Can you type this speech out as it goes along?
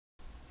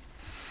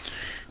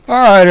All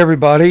right,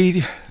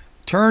 everybody,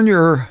 turn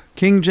your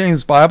King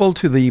James Bible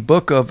to the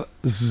book of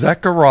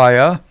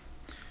Zechariah,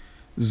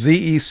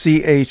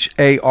 Zechariah.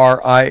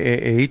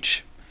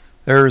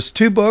 There's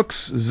two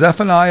books,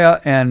 Zephaniah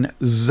and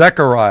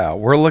Zechariah.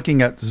 We're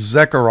looking at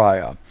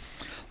Zechariah.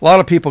 A lot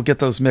of people get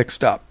those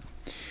mixed up.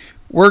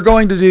 We're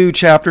going to do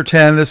chapter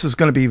 10. This is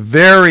going to be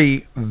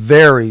very,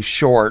 very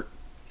short.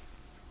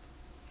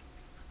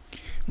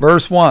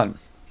 Verse 1.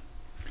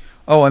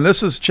 Oh, and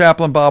this is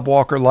Chaplain Bob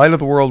Walker, Light of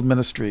the World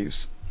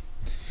Ministries.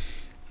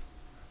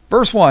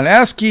 Verse 1,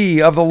 Ask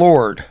ye of the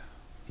Lord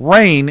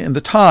rain in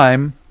the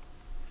time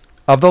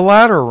of the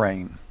latter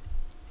rain.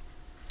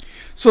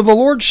 So the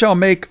Lord shall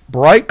make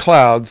bright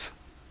clouds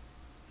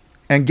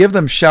and give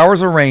them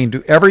showers of rain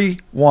to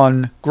every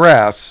one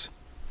grass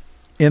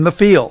in the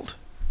field.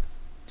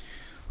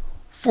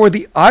 For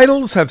the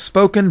idols have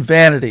spoken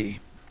vanity,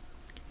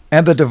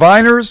 and the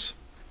diviners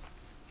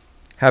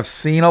have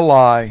seen a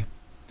lie.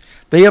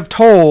 They have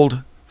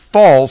told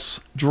false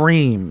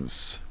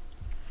dreams.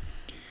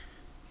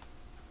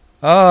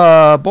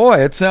 Boy,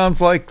 it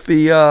sounds like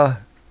the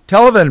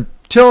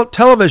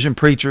television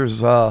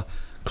preachers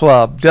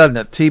club, doesn't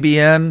it?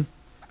 TBN.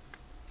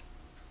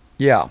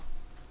 Yeah.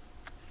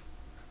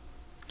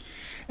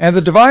 And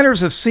the diviners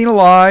have seen a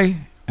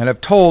lie and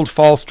have told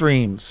false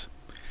dreams.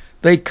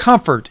 They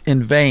comfort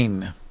in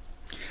vain.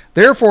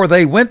 Therefore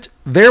they went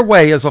their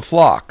way as a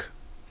flock.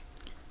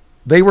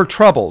 They were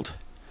troubled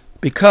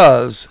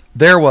because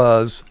there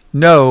was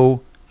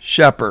no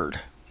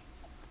shepherd.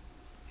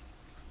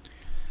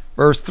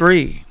 Verse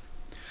 3,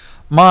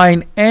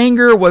 Mine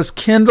anger was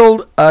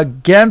kindled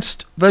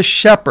against the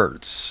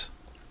shepherds.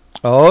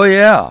 Oh,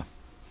 yeah.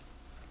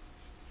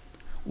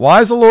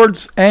 Why is the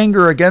Lord's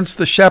anger against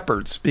the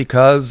shepherds?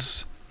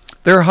 Because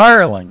they're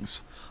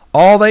hirelings.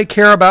 All they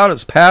care about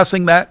is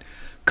passing that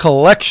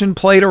collection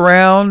plate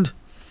around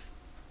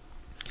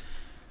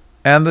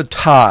and the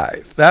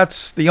tithe.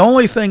 That's the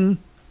only thing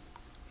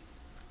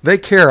they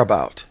care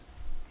about.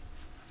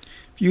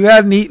 If you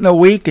hadn't eaten a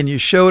week and you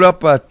showed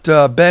up at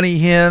Benny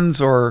Hinn's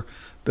or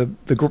the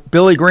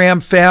Billy Graham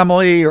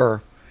family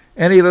or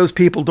any of those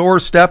people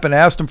doorstep and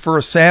asked them for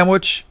a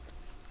sandwich,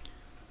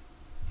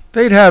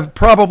 they'd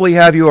probably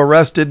have you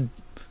arrested,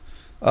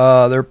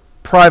 their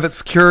private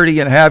security,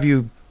 and have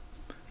you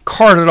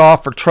carted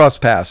off for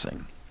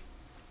trespassing.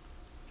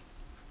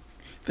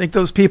 Think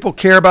those people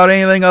care about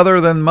anything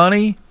other than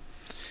money?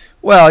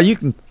 Well, you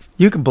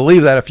can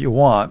believe that if you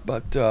want,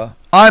 but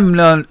I'm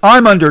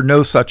under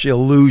no such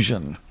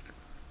illusion.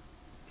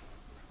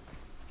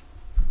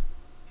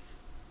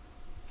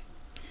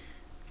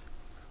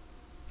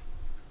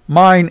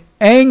 Mine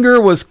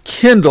anger was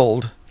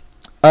kindled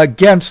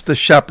against the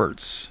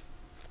shepherds,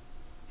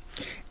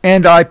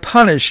 and I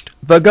punished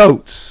the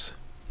goats.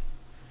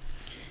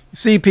 You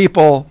see,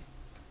 people,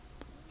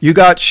 you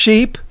got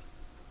sheep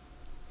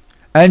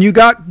and you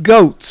got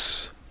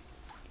goats.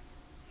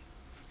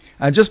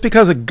 And just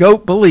because a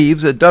goat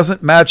believes, it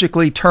doesn't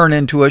magically turn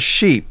into a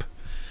sheep.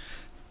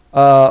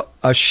 A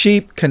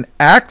sheep can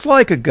act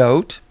like a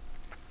goat,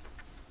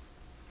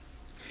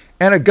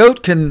 and a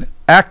goat can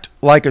act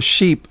like a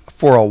sheep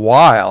for a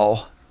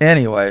while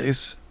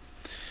anyways.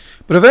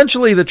 But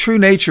eventually the true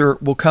nature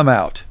will come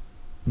out.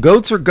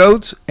 Goats are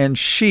goats and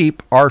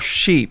sheep are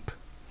sheep.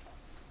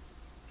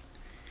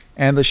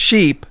 And the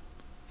sheep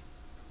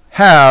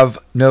have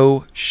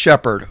no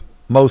shepherd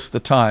most of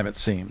the time, it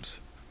seems.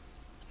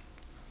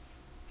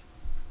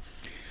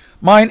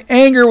 Mine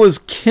anger was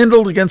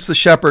kindled against the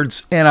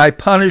shepherds, and I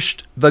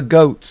punished the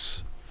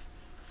goats.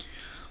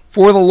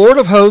 For the Lord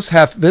of hosts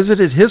hath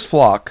visited his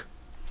flock,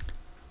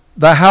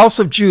 the house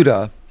of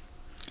Judah,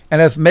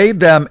 and hath made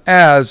them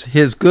as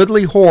his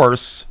goodly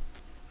horse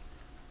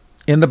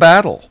in the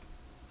battle.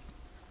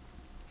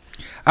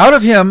 Out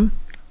of him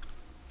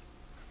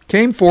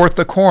came forth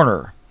the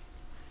corner,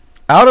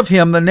 out of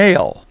him the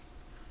nail,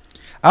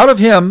 out of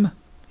him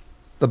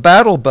the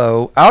battle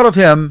bow, out of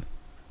him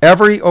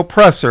every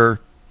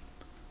oppressor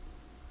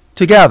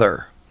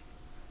together.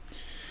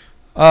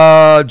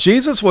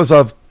 Jesus was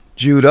of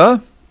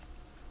Judah,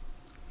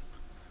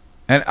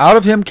 and out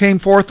of him came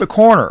forth the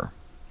corner.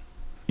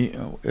 You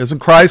know, isn't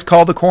Christ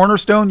called the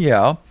cornerstone?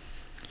 Yeah.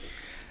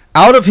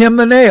 Out of him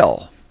the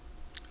nail.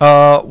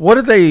 What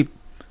did they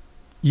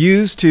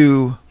use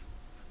to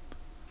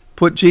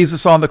put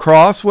Jesus on the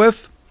cross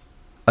with?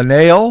 A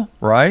nail,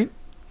 right?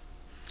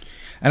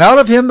 And out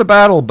of him the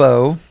battle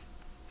bow,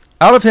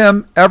 out of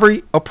him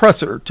every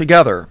oppressor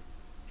together.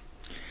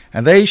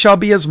 And they shall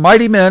be as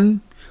mighty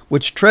men,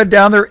 which tread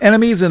down their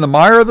enemies in the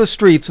mire of the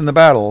streets in the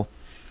battle,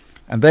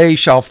 and they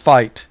shall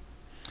fight.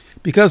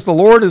 Because the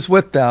Lord is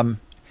with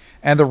them,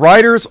 and the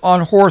riders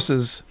on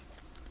horses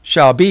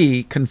shall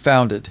be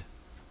confounded.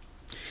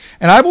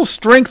 And I will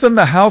strengthen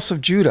the house of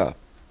Judah,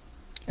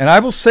 and I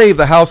will save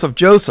the house of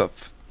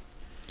Joseph,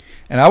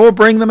 and I will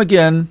bring them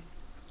again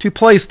to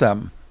place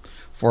them,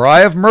 for I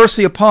have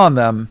mercy upon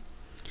them,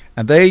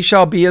 and they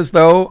shall be as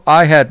though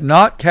I had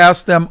not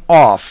cast them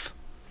off.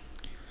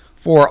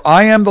 For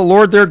I am the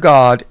Lord their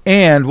God,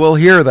 and will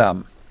hear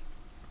them.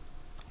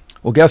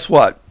 Well, guess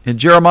what? In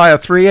Jeremiah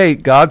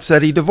 3:8, God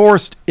said he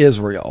divorced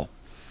Israel.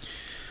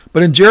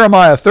 But in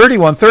Jeremiah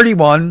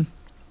 31:31,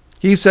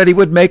 he said he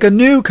would make a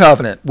new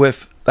covenant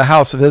with the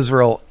house of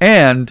Israel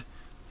and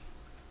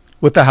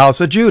with the house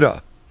of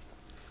Judah.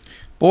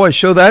 Boy,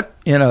 show that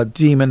in a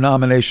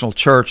denominational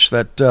church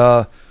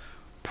that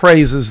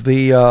praises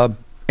the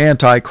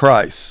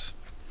Antichrist.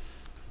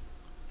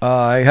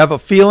 I have a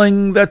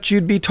feeling that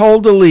you'd be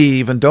told to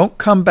leave and don't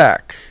come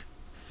back.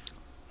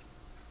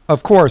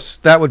 Of course,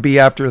 that would be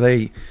after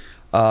they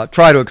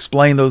try to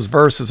explain those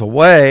verses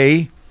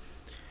away.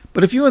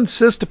 But if you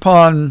insist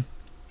upon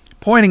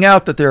pointing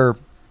out that they're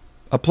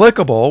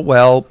applicable,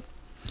 well,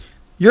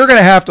 you're going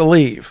to have to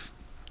leave.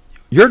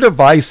 You're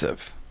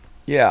divisive.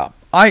 Yeah,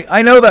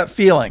 I know that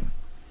feeling.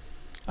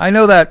 I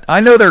know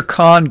their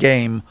con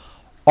game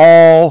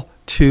all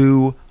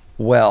too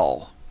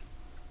well.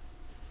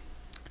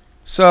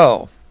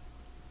 So,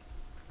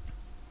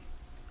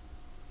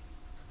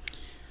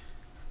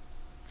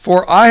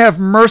 for I have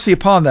mercy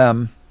upon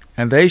them,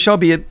 and they shall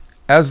be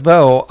as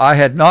though I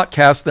had not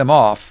cast them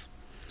off.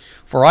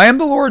 For I am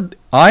the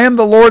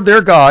Lord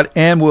their God,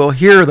 and will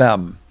hear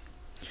them.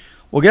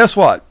 Well, guess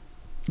what?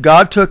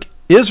 God took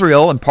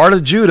Israel and part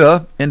of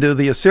Judah into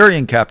the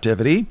Assyrian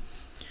captivity,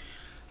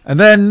 and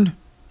then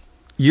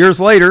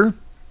years later,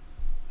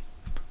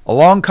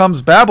 along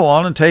comes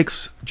Babylon and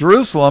takes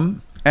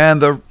Jerusalem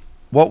and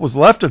what was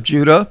left of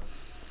Judah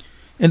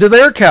into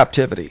their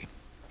captivity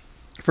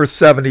for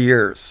 70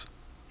 years.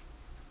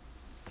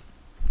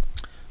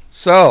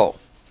 So,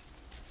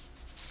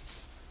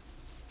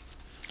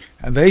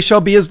 and they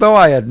shall be as though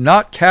I had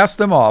not cast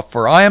them off,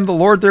 for I am the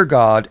Lord their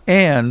God,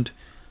 and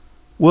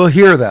will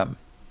hear them.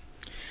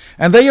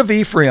 And they of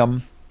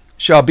Ephraim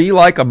shall be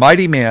like a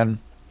mighty man,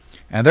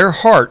 and their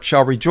heart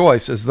shall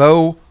rejoice as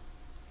though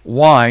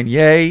wine,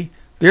 yea,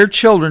 their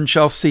children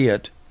shall see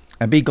it,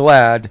 and be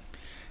glad,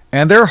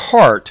 and their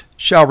heart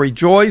shall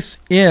rejoice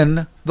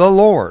in the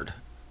Lord.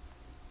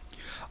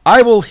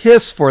 I will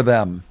hiss for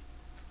them.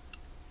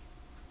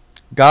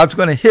 God's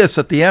going to hiss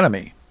at the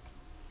enemy.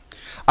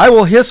 I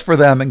will hiss for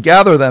them and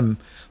gather them,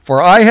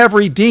 for I have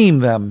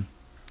redeemed them,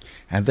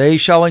 and they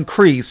shall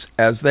increase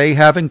as they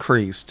have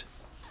increased.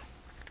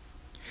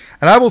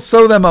 And I will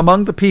sow them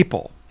among the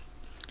people,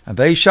 and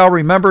they shall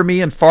remember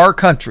me in far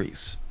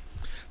countries.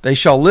 They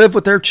shall live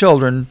with their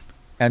children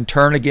and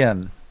turn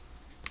again.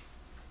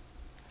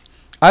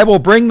 I will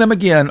bring them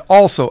again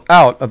also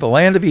out of the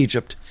land of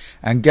Egypt,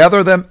 and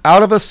gather them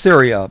out of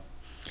Assyria,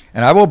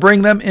 and I will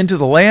bring them into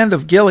the land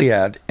of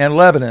Gilead and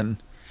Lebanon,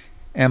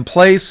 and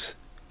place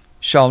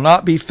shall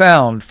not be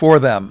found for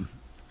them.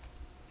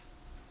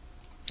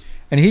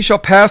 And he shall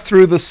pass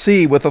through the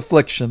sea with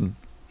affliction,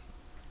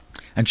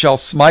 and shall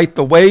smite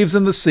the waves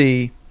in the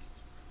sea,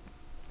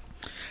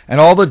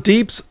 and all the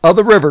deeps of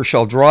the river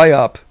shall dry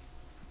up,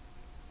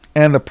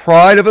 and the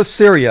pride of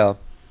Assyria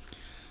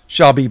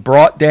shall be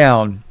brought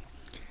down,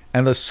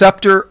 and the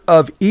scepter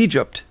of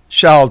Egypt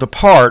shall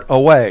depart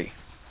away.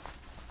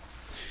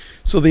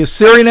 So the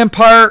Assyrian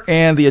Empire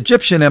and the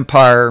Egyptian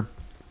Empire,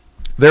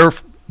 they're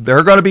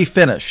going to be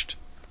finished.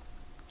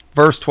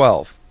 Verse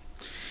 12.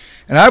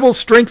 And I will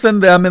strengthen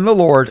them in the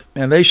Lord,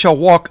 and they shall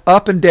walk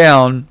up and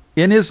down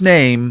in his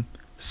name,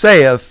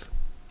 saith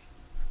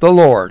the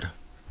Lord.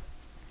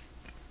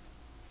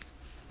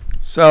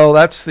 So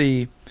that's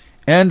the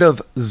end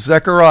of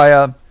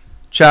Zechariah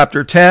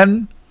chapter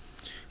 10.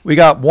 We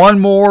got one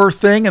more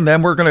thing, and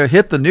then we're going to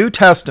hit the New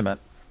Testament.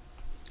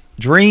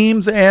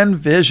 Dreams and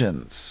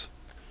visions.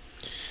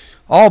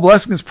 All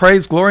blessings,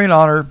 praise, glory, and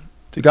honor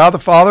to God the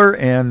Father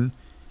and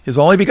his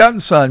only begotten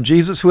Son,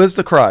 Jesus, who is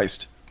the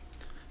Christ.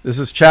 This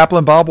is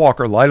Chaplain Bob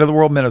Walker, Light of the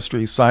World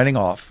Ministries, signing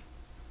off.